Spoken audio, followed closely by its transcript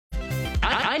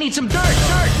need some dirt.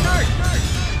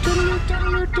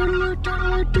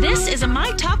 This is a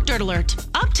My Talk Dirt Alert.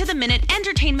 Up-to-the-minute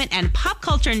entertainment and pop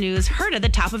culture news heard at the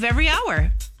top of every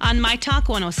hour on My Talk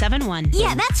 107.1.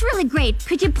 Yeah, that's really great.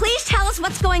 Could you please tell us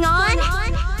what's going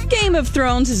on? Game of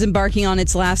Thrones is embarking on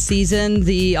its last season.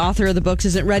 The author of the books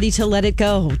isn't ready to let it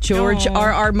go. George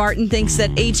R.R. Martin thinks that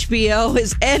HBO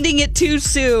is ending it too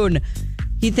soon.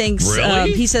 He thinks,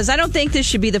 Really? He says, I don't think this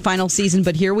should be the final season,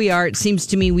 but here we are. It seems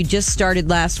to me we just started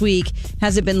last week.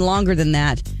 Has it been longer than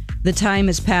that? The time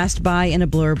has passed by in a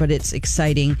blur, but it's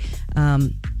exciting.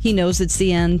 He knows it's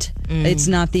the end. It's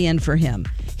not the end for him.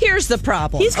 Here's the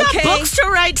problem. He's got books to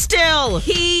write still.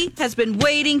 He has been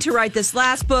waiting to write this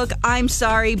last book. I'm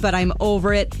sorry, but I'm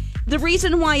over it. The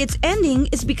reason why it's ending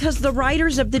is because the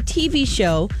writers of the TV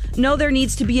show know there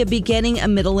needs to be a beginning, a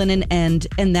middle, and an end,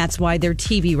 and that's why they're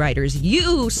TV writers.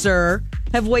 You, sir,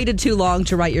 have waited too long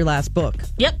to write your last book.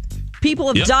 Yep. People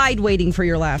have died waiting for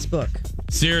your last book.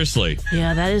 Seriously.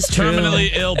 Yeah, that is true. Terminally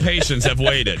ill patients have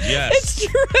waited. Yes. It's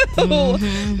true.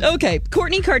 Mm-hmm. Okay.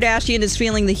 Kourtney Kardashian is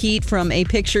feeling the heat from a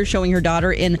picture showing her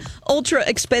daughter in ultra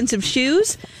expensive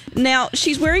shoes. Now,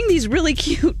 she's wearing these really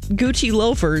cute Gucci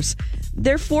loafers.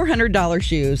 They're $400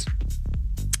 shoes.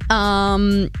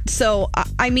 So,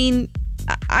 I mean,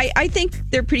 I think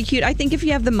they're pretty cute. I think if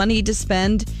you have the money to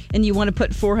spend and you want to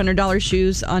put $400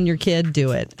 shoes on your kid,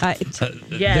 do it.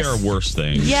 There are worse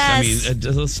things. Yes. I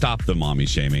mean, stop the mommy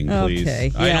shaming, please.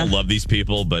 Okay, I yeah. don't love these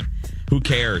people, but who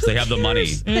cares? They have the money.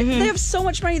 They have so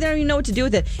much money, they don't even know what to do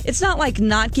with it. It's not like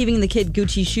not giving the kid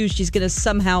Gucci shoes. She's going to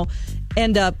somehow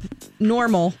end up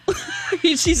normal.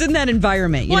 She's in that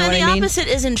environment. You know what I mean? The opposite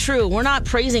isn't true. We're not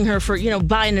praising her for,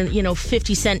 buying,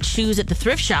 50-cent shoes at the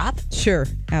thrift shop. Sure.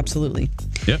 Absolutely.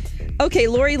 Yep. Okay,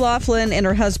 Lori Loughlin and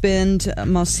her husband,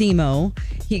 Massimo,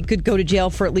 he could go to jail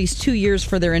for at least 2 years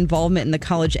for their involvement in the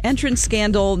college entrance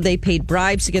scandal. They paid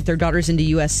bribes to get their daughters into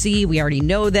USC. We already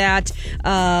know that.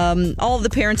 All of the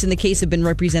parents in the case have been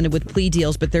represented with plea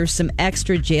deals, but there's some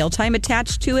extra jail time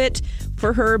attached to it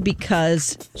for her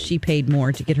because she paid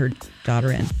more to get her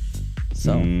daughter in.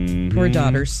 So, her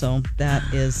daughters. So that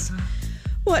is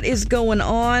what is going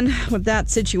on with that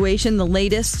situation. The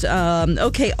latest.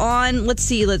 Let's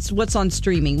see. What's on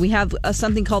streaming? We have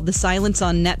something called The Silence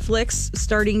on Netflix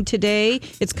starting today.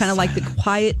 It's kind of like The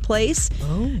Quiet Place.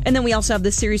 Oh. And then we also have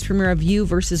the series premiere of You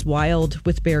versus Wild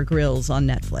with Bear Grylls on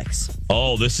Netflix.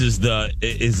 Oh, is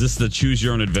this the Choose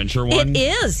Your Own Adventure one? It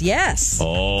is, yes.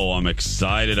 Oh, I'm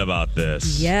excited about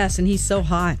this. Yes, and he's so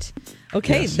hot.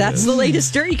 Okay, Yes, that's the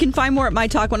latest dirt. You can find more at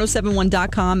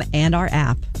mytalk1071.com and our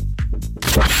app.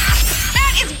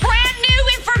 That is brand new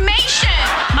information.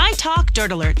 My Talk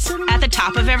Dirt Alerts at the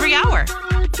top of every hour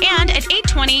and at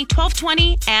 8:20,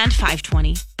 12:20, and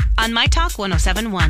 5:20 on My Talk 107.1.